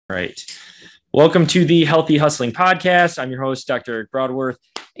Right. Welcome to the Healthy Hustling Podcast. I'm your host, Dr. Broadworth,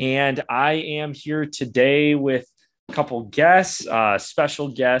 and I am here today with a couple guests, special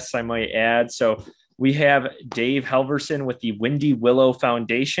guests, I might add. So we have Dave Halvorson with the Willow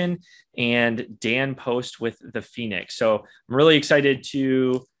Foundation and Dan Post with the Phoenix. So I'm really excited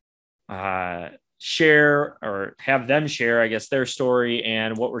to share or have them share, I guess, their story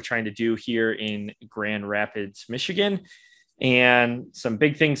and what we're trying to do here in Grand Rapids, Michigan. And some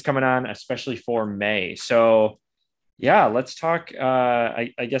big things coming on, especially for May. So yeah, let's talk.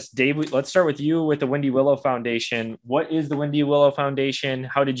 I guess, Dave, let's start with you with the Willow Foundation. What is the Willow Foundation?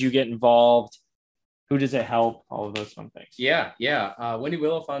 How did you get involved? Who does it help? All of those fun things. Yeah.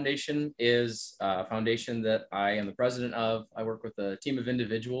 Willow Foundation is a foundation that I am the president of. I work with a team of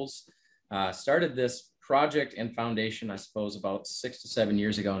individuals. Started this project and foundation, I suppose, about 6 to 7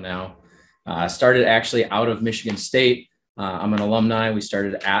 years ago now. Started actually out of Michigan State. I'm an alumni. We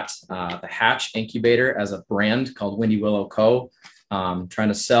started at the Hatch Incubator as a brand called Willow Co. Trying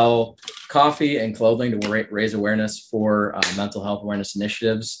to sell coffee and clothing to raise awareness for mental health awareness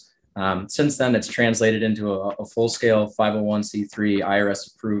initiatives. Since then, it's translated into a full-scale 501c3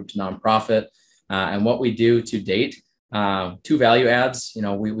 IRS-approved nonprofit. And what we do to date, two value adds.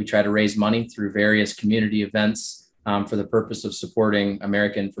 We try to raise money through various community events for the purpose of supporting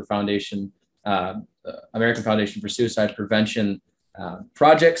American Foundation for Suicide Prevention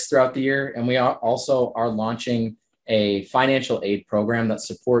projects throughout the year. And we also are launching a financial aid program that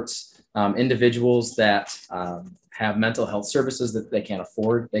supports individuals that have mental health services that they can't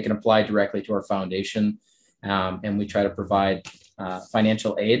afford. They can apply directly to our foundation. And we try to provide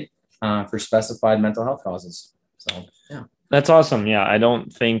financial aid for specified mental health causes. So, yeah. That's awesome. Yeah. I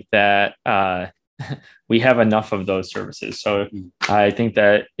don't think that we have enough of those services. So I think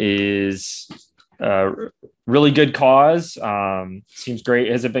that is a really good cause. Seems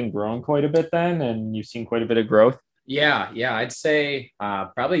great. Has it been growing quite a bit then? And you've seen quite a bit of growth? Yeah. I'd say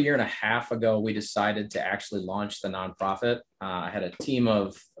probably a year and a half ago, we decided to actually launch the nonprofit. I had a team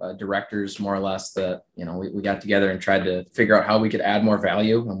of directors, more or less, that, we got together and tried to figure out how we could add more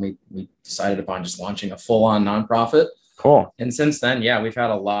value. And we decided upon just launching a full-on nonprofit. Cool. And since then, we've had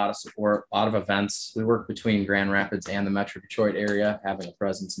a lot of support, a lot of events. We work between Grand Rapids and the Metro Detroit area, having a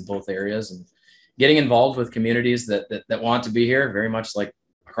presence in both areas and getting involved with communities that want to be here, very much like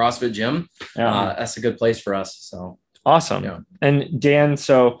a CrossFit gym. Yeah. That's a good place for us. So awesome. Yeah. And Dan,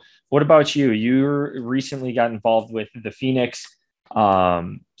 so what about you? You recently got involved with the Phoenix.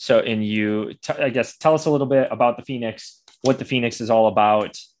 I guess, tell us a little bit about the Phoenix, what the Phoenix is all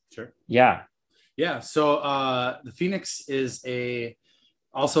about. Sure. Yeah. So the Phoenix is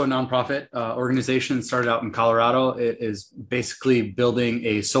also a nonprofit organization started out in Colorado. It is basically building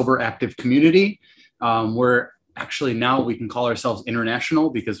a sober, active community. We're actually now we can call ourselves international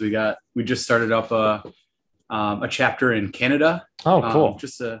because we just started up a chapter in Canada. Oh, cool!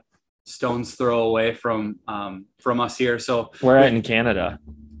 Just a stone's throw away from us here. So we're in Canada.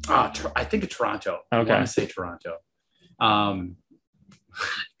 I think it's Toronto. Okay. I want to say Toronto.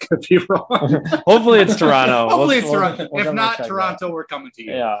 Could be wrong. Hopefully it's Toronto. Hopefully it's Toronto. If not Toronto, we're coming to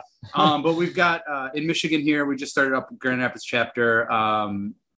you. Yeah. But we've got in Michigan here, we just started up Grand Rapids chapter.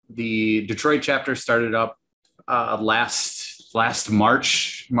 The Detroit chapter started up last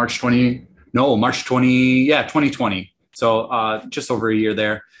March 2020. So just over a year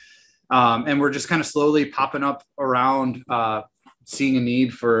there. And we're just kind of slowly popping up around, seeing a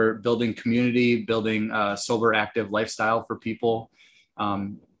need for building community, building a sober, active lifestyle for people.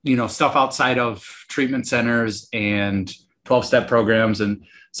 Stuff outside of treatment centers and 12-step programs, and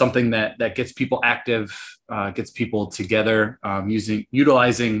something that gets people active, gets people together,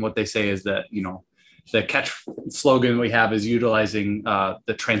 utilizing what they say is that, the catch slogan we have is utilizing the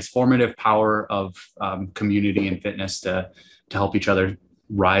transformative power of community and fitness to help each other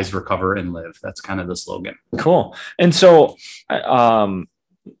rise, recover, and live. That's kind of the slogan. Cool. And so,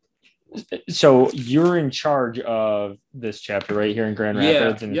 so you're in charge of this chapter right here in Grand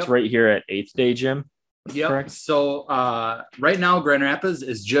Rapids, and It's right here at 8th Day Gym. Yep. Correct? So right now, Grand Rapids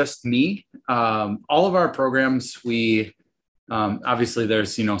is just me. All of our programs, we obviously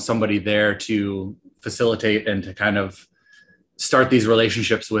there's somebody there to facilitate and to kind of start these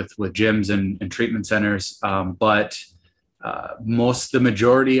relationships with gyms and treatment centers. But the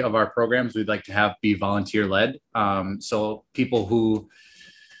majority of our programs we'd like to have be volunteer led. So people who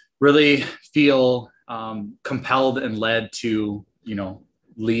really feel compelled and led to,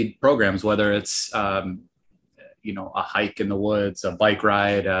 lead programs, whether it's, a hike in the woods, a bike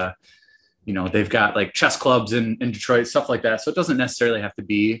ride, they've got like chess clubs in Detroit, stuff like that. So it doesn't necessarily have to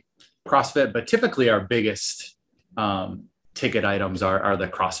be CrossFit, but typically our biggest ticket items are the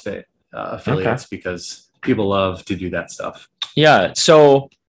CrossFit affiliates, because people love to do that stuff. Yeah. So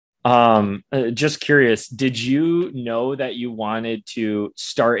just curious, did you know that you wanted to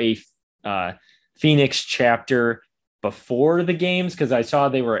start a Phoenix chapter before the games? Because I saw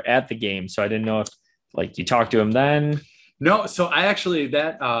they were at the game, so I didn't know if like you talked to them then. No, so I actually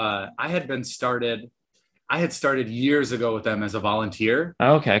I had started years ago with them as a volunteer.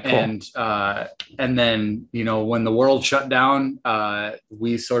 Okay, cool. And then, you know, when the world shut down,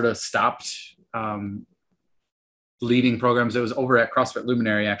 we sort of stopped leading programs. It was over at CrossFit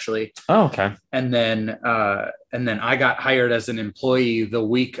Luminary, actually. Oh, okay. And then I got hired as an employee the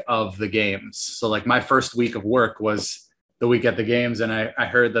week of the games. So like my first week of work was the week at the games, and I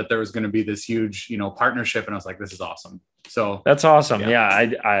heard that there was going to be this huge, you know, partnership, and I was like, this is awesome. So that's awesome. Yeah,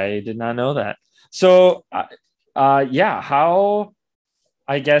 I did not know that. So, how,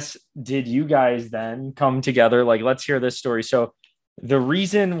 I guess, did you guys then come together? Like, let's hear this story. So the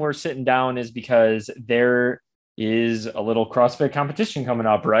reason we're sitting down is because there is a little CrossFit competition coming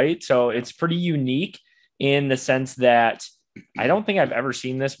up, right? So it's pretty unique in the sense that I don't think I've ever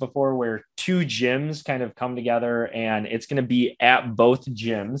seen this before, where two gyms kind of come together, and it's going to be at both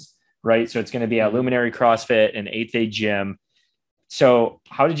gyms, right? So it's going to be at Luminary CrossFit and 8th Day Gym. So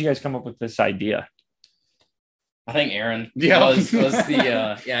how did you guys come up with this idea? I think Aaron was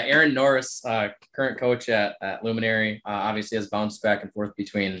the Aaron Norris, current coach at Luminary, obviously has bounced back and forth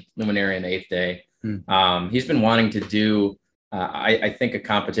between Luminary and 8th Day. He's been wanting to do, I think, a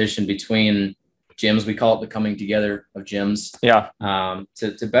competition between gyms. We call it the coming together of gyms. Yeah.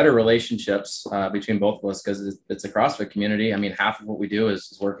 To better relationships between both of us, because it's a CrossFit community. I mean, half of what we do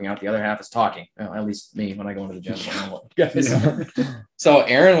is working out. The other half is talking. At least me when I go into the gym. So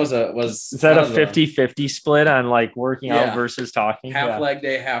Aaron was is that a 50-50 split on like working out versus talking? Half leg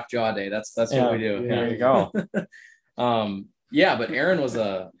day, half jaw day. That's what we do. There you go. But Aaron was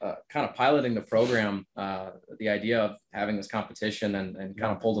kind of piloting the program, the idea of having this competition, and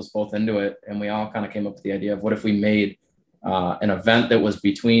kind of pulled us both into it. And we all kind of came up with the idea of what if we made an event that was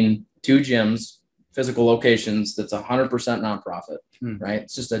between two gyms, physical locations, that's 100% nonprofit, right?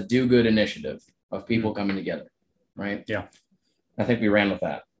 It's just a do-good initiative of people coming together, right? Yeah. I think we ran with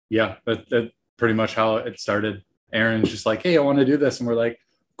that. Yeah, that's pretty much how it started. Aaron's just like, hey, I want to do this. And we're like,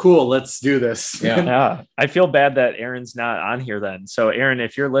 cool, let's do this. Yeah. I feel bad that Aaron's not on here then. So Aaron,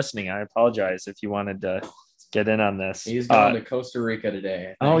 if you're listening, I apologize if you wanted to get in on this. He's going to Costa Rica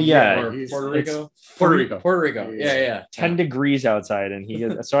today. Oh yeah. Or Puerto Rico. Puerto Rico. Yeah. 10 degrees outside,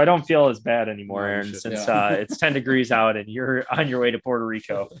 and so I don't feel as bad anymore, Aaron, since it's 10 degrees out and you're on your way to Puerto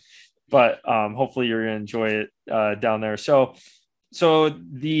Rico. But hopefully you're going to enjoy it down there. So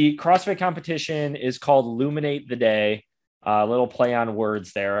the CrossFit competition is called Luminate the Day. A little play on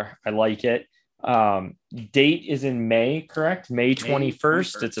words there. I like it. Date is in May, correct? May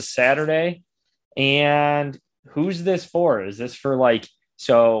 21st. It's a Saturday. And who's this for? Is this for like,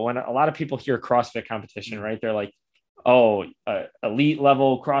 so when a lot of people hear CrossFit competition, right? They're like, oh, elite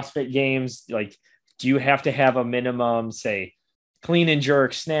level CrossFit games. Like, do you have to have a minimum, say, clean and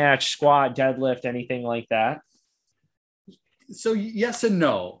jerk, snatch, squat, deadlift, anything like that? So yes and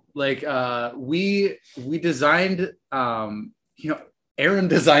no. Like we designed, Aaron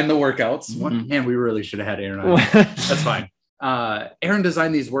designed the workouts. Man, we really should have had Aaron on. That's fine. Aaron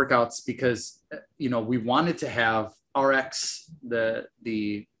designed these workouts because, we wanted to have RX, the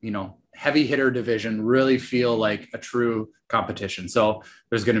heavy hitter division, really feel like a true competition. So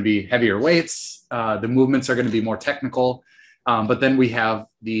there's going to be heavier weights. The movements are going to be more technical. But then we have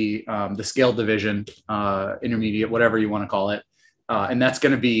the scale division, intermediate, whatever you want to call it. And that's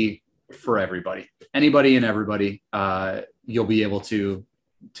going to be for everybody, anybody and everybody. You'll be able to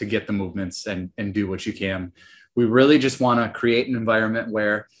get the movements and do what you can. We really just want to create an environment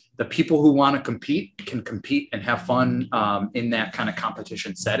where the people who want to compete can compete and have fun in that kind of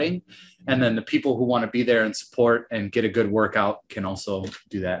competition setting. And then the people who want to be there and support and get a good workout can also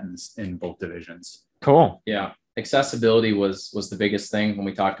do that in both divisions. Cool. Yeah. Accessibility was the biggest thing when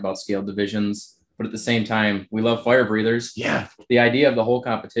we talked about scaled divisions, but at the same time, we love fire breathers. Yeah. The idea of the whole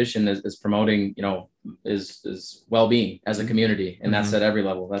competition is promoting, is well-being as a community. And that's at every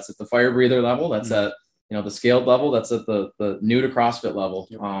level. That's at the fire breather level. That's at, the scaled level. That's at the new to CrossFit level.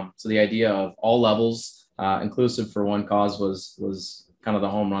 So the idea of all levels, inclusive for one cause was kind of the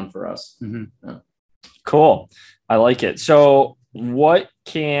home run for us. Yeah. Cool. I like it. So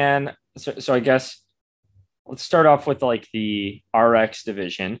so I guess, let's start off with like the RX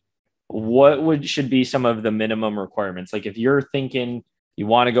division. What should be some of the minimum requirements? Like if you're thinking you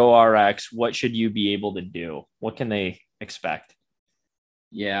want to go RX, what should you be able to do? What can they expect?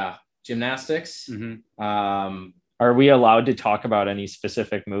 Yeah. Gymnastics. Are we allowed to talk about any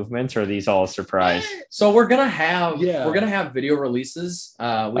specific movements, or are these all a surprise? So we're gonna have video releases. We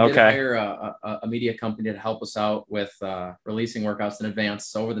did hire a media company to help us out with releasing workouts in advance.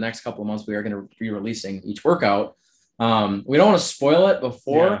 So over the next couple of months, we are going to be releasing each workout. We don't want to spoil it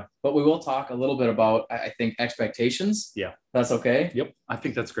before, but we will talk a little bit about, I think, expectations. Yeah. That's okay. Yep. I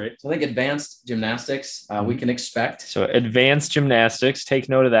think that's great. So I think advanced gymnastics, we can expect. So advanced gymnastics, take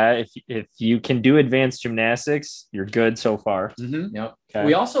note of that. If you can do advanced gymnastics, you're good so far. Mm-hmm. Yep. Okay.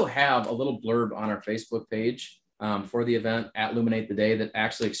 We also have a little blurb on our Facebook page for the event at Luminate the Day that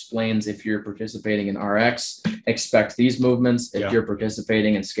actually explains if you're participating in RX, expect these movements. If you're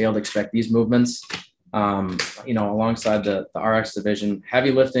participating in scaled, expect these movements. Alongside the RX division,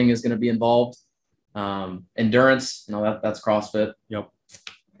 heavy lifting is going to be involved. Endurance, that's CrossFit. Yep.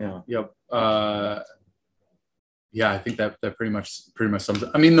 Yeah. Yep. I think that pretty much sums it.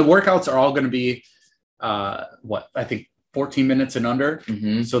 I mean, the workouts are all going to be, I think 14 minutes and under.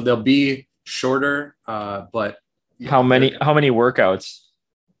 Mm-hmm. So they'll be shorter, but how many workouts?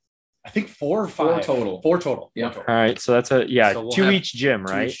 I think 4 or 5 total. 4 total. Yeah. All right. So that's so we'll 2 each gym,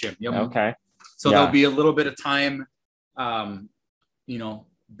 right? 2 each gym. Yep. Okay. So there'll be a little bit of time,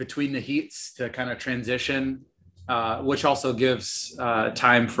 between the heats to kind of transition, which also gives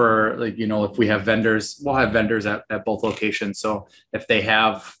time for, if we have vendors, we'll have vendors at both locations. So if they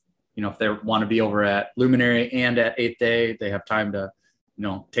have, if they want to be over at Luminary and at 8th Day, they have time to,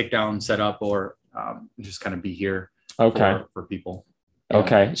 take down, set up, or just kind of be here for people.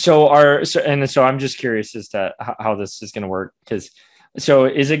 Okay. So I'm just curious as to how this is going to work. So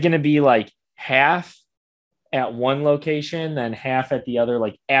is it going to be like half at one location, then half at the other,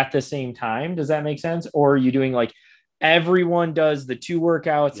 like at the same time? Does that make sense? Or are you doing like everyone does the 2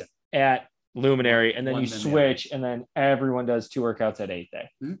 workouts at Luminary and then you switch and then everyone does 2 workouts at 8th Day?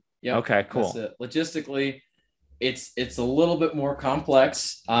 Mm-hmm. Yeah. Okay, cool. Logistically, it's a little bit more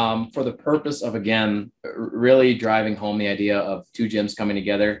complex for the purpose of, again, really driving home the idea of 2 gyms coming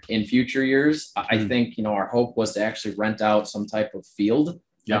together in future years. I think, our hope was to actually rent out some type of field,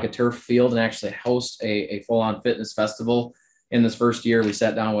 like a turf field, and actually host a full-on fitness festival. In this first year, we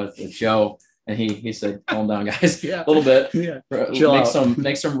sat down with Joe, and he said, calm down, guys, a little bit,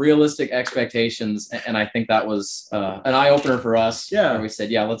 make some realistic expectations. And I think that was an eye-opener for us. Yeah. Where we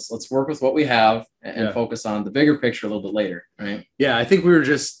said, let's work with what we have and focus on the bigger picture a little bit later. Right. Yeah. I think we were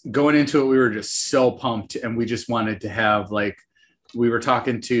just going into it. We were just so pumped, and we just wanted to have, we were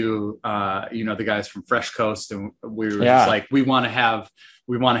talking to, the guys from Fresh Coast, and we were just like, we want to have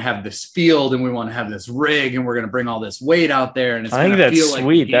this field, and we want to have this rig, and we're going to bring all this weight out there. And I think that's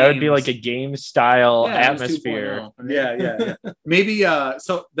sweet. That would be like a game style atmosphere. Yeah. Maybe.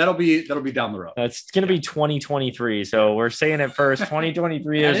 So that'll be down the road. That's going to be 2023. So we're saying it first,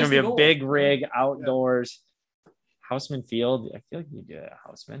 2023, there's going to be a big rig outdoors. Houseman Field. I feel like you do a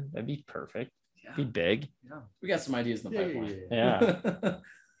Houseman. That'd be perfect. Be big. Yeah. We got some ideas in the pipeline. Yeah.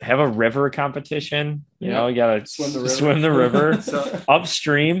 Have a river competition. You gotta swim the river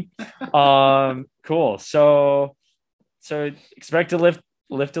upstream. Cool. So expect to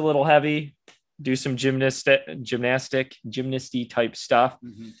lift a little heavy, do some gymnasty type stuff.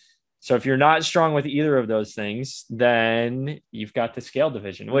 Mm-hmm. So if you're not strong with either of those things, then you've got the scale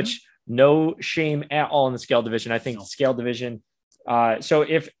division, which no shame at all in the scale division. I think the scale division. So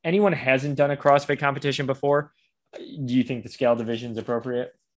if anyone hasn't done a CrossFit competition before, do you think the scale division is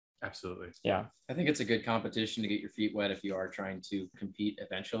appropriate? Absolutely. Yeah. I think it's a good competition to get your feet wet if you are trying to compete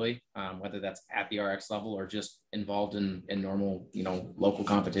eventually, whether that's at the RX level or just involved in normal, local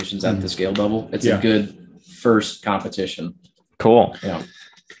competitions at the scale level. It's a good first competition. Cool. Yeah.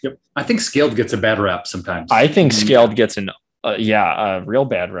 Yep. I think scaled gets a bad rep sometimes. I think scaled gets a real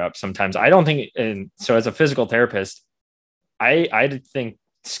bad rep sometimes. I don't think, and so as a physical therapist, I think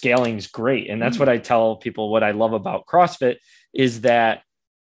scaling is great. And that's what I tell people. What I love about CrossFit is that,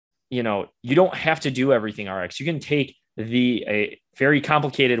 you don't have to do everything RX. You can take a very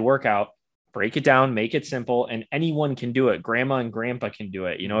complicated workout, break it down, make it simple, and anyone can do it. Grandma and grandpa can do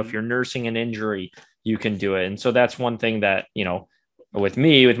it. If you're nursing an injury, you can do it. And so that's one thing that, with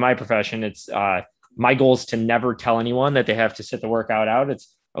me, with my profession, it's my goal is to never tell anyone that they have to sit the workout out.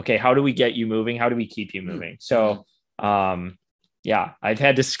 It's okay. How do we get you moving? How do we keep you moving? So, I've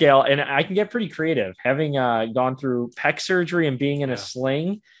had to scale, and I can get pretty creative. Having gone through pec surgery and being in a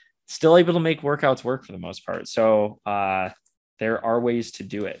sling, still able to make workouts work for the most part. So there are ways to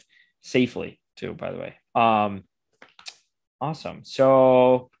do it safely too, by the way. Awesome.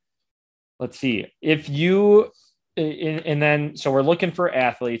 So let's see if you, and then, so we're looking for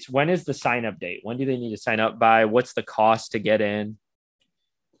athletes. When is the sign up date? When do they need to sign up by? What's the cost to get in?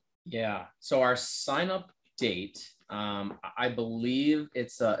 Yeah. So our sign up date. I believe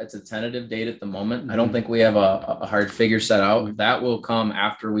it's a tentative date at the moment. I don't think we have a hard figure set out. That will come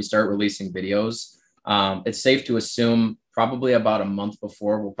after we start releasing videos. It's safe to assume probably about a month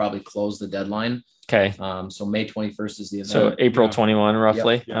before we'll probably close the deadline. Okay. So May 21st is the event. So April 21,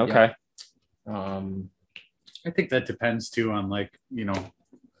 roughly. Yep. Okay. I think that depends too on like, you know,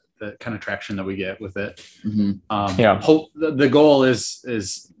 the kind of traction that we get with it. The goal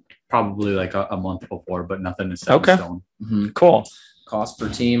is probably like a month before, but nothing is set in stone. Cool. Cost per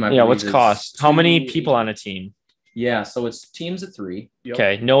team. What's cost? How many people on a team? Yeah. So it's teams of 3.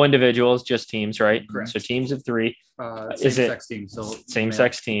 Okay. No individuals, just teams, right? Correct. So teams of 3. Is it sex teams? So same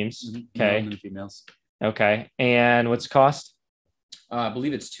sex teams. Okay. Male and females. Okay. And what's cost? I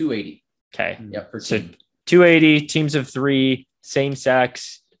believe it's $280. Okay. Yep. Per So team. $280, teams of 3, same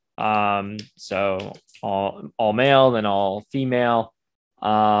sex. So all male, then all female.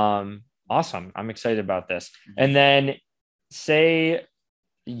 Awesome. I'm excited about this. And then say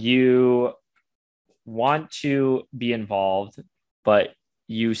you want to be involved, but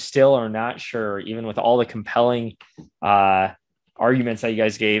you still are not sure, even with all the compelling arguments that you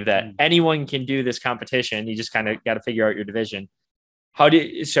guys gave, that anyone can do this competition. You just kind of got to figure out your division.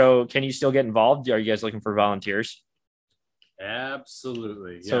 So can you still get involved? Are you guys looking for volunteers?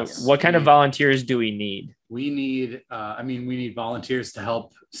 Absolutely. So Yes. what kind of volunteers do we need? We need, we need volunteers to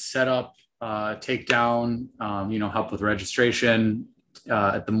help set up, take down, help with registration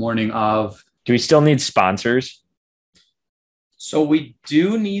at the morning of. Do we still need sponsors? So we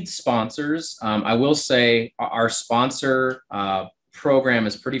do need sponsors. I will say our sponsor program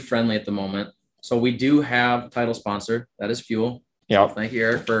is pretty friendly at the moment. So we do have a title sponsor. That is Fuel. Yeah. So thank you,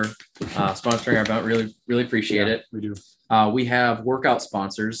 Eric, for sponsoring our event. Really, really appreciate it. We do. We have workout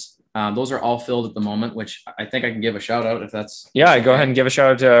sponsors. Those are all filled at the moment, which I think I can give a shout out if that's. Yeah, go ahead and give a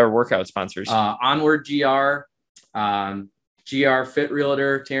shout out to our workout sponsors. Onward GR, GR Fit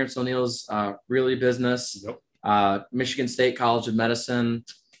Realtor, Terrence O'Neill's Realty Business, Michigan State College of Medicine,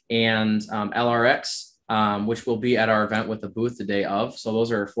 and LRX, which will be at our event with the booth the day of. So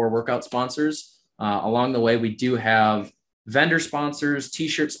those are 4 workout sponsors. Along the way, we do have vendor sponsors,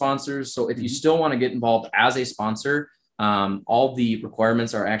 t-shirt sponsors. So if you still want to get involved as a sponsor, all the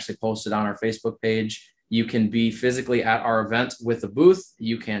requirements are actually posted on our Facebook page. You can be physically at our event with the booth.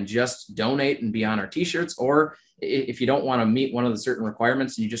 You can just donate and be on our t-shirts, or if you don't want to meet one of the certain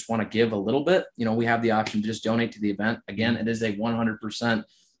requirements and you just want to give a little bit, we have the option to just donate to the event. Again, it is a 100%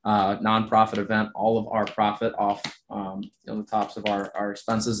 nonprofit event. All of our profit off the tops of our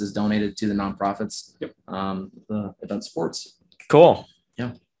expenses is donated to the nonprofits. The event supports. Cool.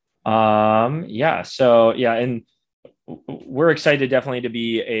 Yeah. And we're excited definitely to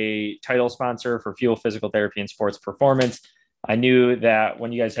be a title sponsor for Fuel Physical Therapy and Sports Performance. I knew that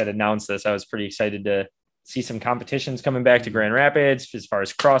when you guys had announced this, I was pretty excited to see some competitions coming back to Grand Rapids as far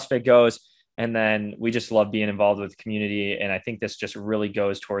as CrossFit goes. And then we just love being involved with the community. And I think this just really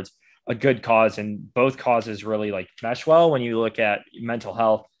goes towards a good cause, and both causes really like mesh well when you look at mental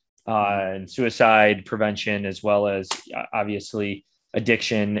health and suicide prevention, as well as obviously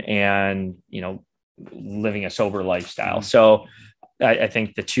addiction and, living a sober lifestyle. So I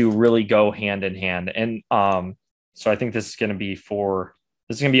think the two really go hand in hand. And so I think this is going to be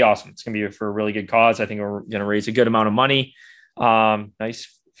awesome. It's going to be for a really good cause. I think we're going to raise a good amount of money.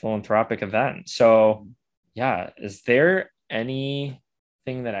 Nice philanthropic event. So yeah, is there anything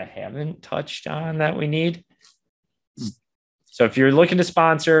that I haven't touched on that we need? So if you're looking to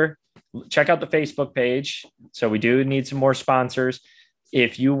sponsor, check out the Facebook page. So we do need some more sponsors.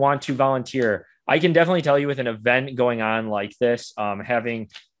 If you want to volunteer, I can definitely tell you with an event going on like this, having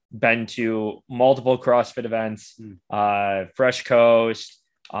been to multiple CrossFit events, Fresh Coast,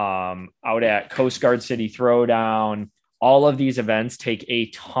 out at Coast Guard City Throwdown, all of these events take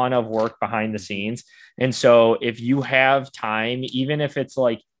a ton of work behind the scenes. And so if you have time, even if it's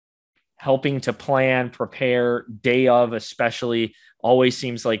like helping to plan, prepare, day of especially, always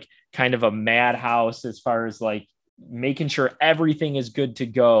seems like kind of a madhouse as far as like making sure everything is good to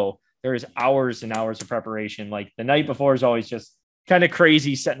go. There's hours and hours of preparation. Like the night before is always just kind of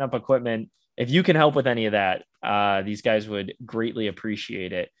crazy setting up equipment. If you can help with any of that, these guys would greatly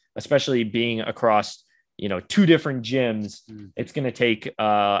appreciate it, especially being across 2 different gyms. It's going to take,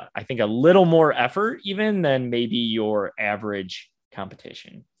 I think, a little more effort even than maybe your average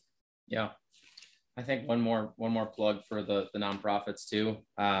competition. Yeah. I think one more plug for the nonprofits too,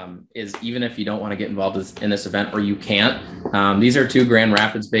 is even if you don't want to get involved in this event, or you can't, these are 2 Grand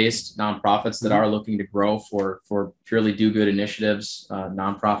Rapids based nonprofits that are looking to grow for purely do good initiatives,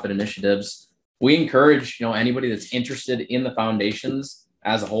 nonprofit initiatives. We encourage, anybody that's interested in the foundations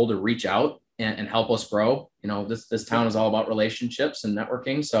as a whole to reach out and help us grow. this town is all about relationships and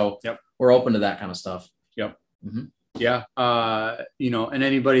networking. So we're open to that kind of stuff. Yep. Mm-hmm. Yeah. And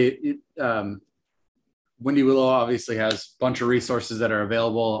anybody, Windy Willow obviously has a bunch of resources that are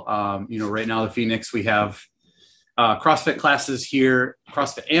available. Right now, the Phoenix, we have CrossFit classes here,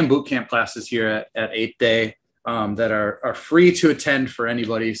 CrossFit and boot camp classes here at 8th Day that are free to attend for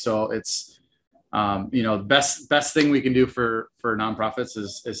anybody. So it's, best thing we can do for nonprofits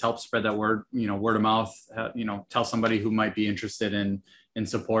is help spread that word, word of mouth, tell somebody who might be interested in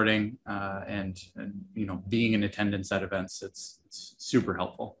supporting and being in attendance at events. It's super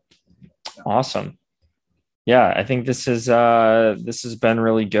helpful. Awesome. Yeah, I think this has been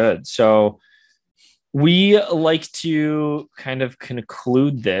really good. So we like to kind of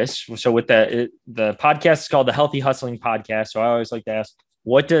conclude this. So with that, the podcast is called the Healthy Hustling Podcast. So I always like to ask,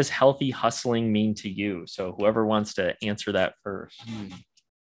 what does healthy hustling mean to you? So whoever wants to answer that first.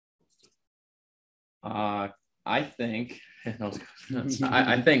 I think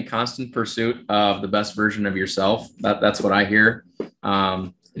constant pursuit of the best version of yourself. That's what I hear.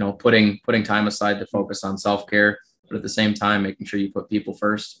 Putting time aside to focus on self-care, but at the same time, making sure you put people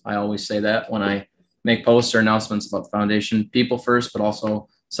first. I always say that when I make posts or announcements about the foundation, people first, but also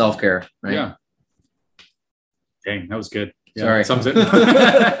self-care. Right? Yeah. Dang, that was good. Yeah, sorry.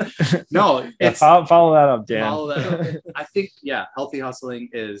 No, follow that up, Dan. Follow that up. I think, healthy hustling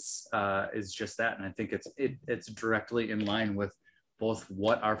is just that. And I think it's directly in line with both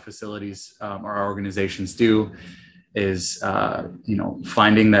what our facilities, or our organizations do is,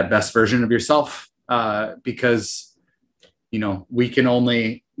 finding that best version of yourself, because, we can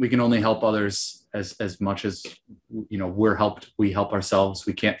only help others as much as, we help ourselves.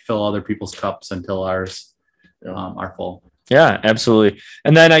 We can't fill other people's cups until ours are full. Yeah, absolutely.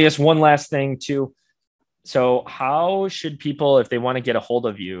 And then I guess one last thing too. So how should people, if they want to get a hold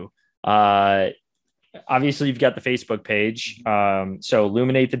of you, obviously you've got the Facebook page. So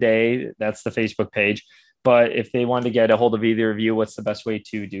Illuminate the Day, that's the Facebook page. But if they want to get a hold of either of you, what's the best way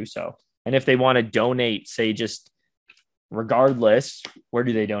to do so? And if they want to donate, say just regardless, where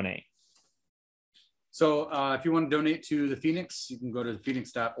do they donate? So if you want to donate to the Phoenix, you can go to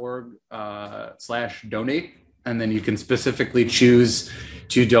phoenix.org/donate. And then you can specifically choose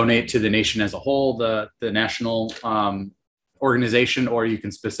to donate to the nation as a whole, the national organization, or you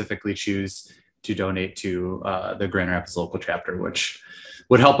can specifically choose to donate to the Grand Rapids local chapter, which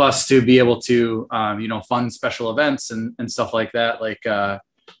would help us to be able to, fund special events and stuff like that. Like,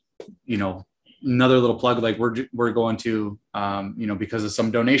 another little plug, like we're going to, because of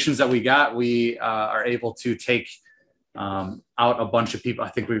some donations that we got, we are able to take out a bunch of people. I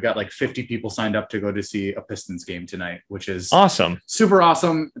think we've got like 50 people signed up to go to see a Pistons game tonight, which is awesome. Super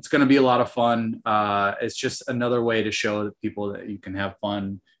awesome. It's going to be a lot of fun. It's just another way to show people that you can have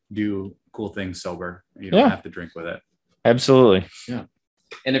fun, do cool things sober. You don't have to drink with it. Absolutely. Yeah.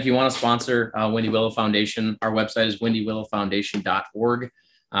 And if you want to sponsor Windy Willow Foundation, our website is windywillowfoundation.org.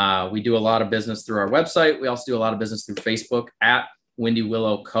 We do a lot of business through our website. We also do a lot of business through Facebook at Windy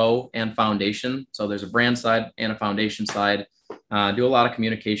Willow Co. and Foundation. So there's a brand side and a foundation side. Do a lot of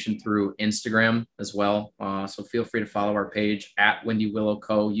communication through Instagram as well. So feel free to follow our page at Windy Willow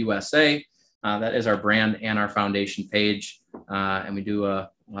Co. USA. That is our brand and our foundation page. And we do a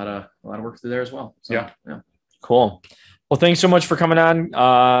lot of work through there as well. So, yeah. Cool. Well, thanks so much for coming on,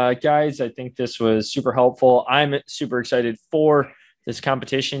 guys. I think this was super helpful. I'm super excited for this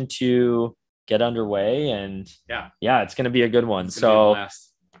competition to get underway, and it's going to be a good one. So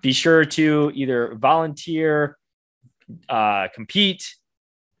be sure to either volunteer, compete,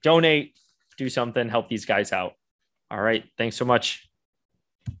 donate, do something, help these guys out. All right. Thanks so much.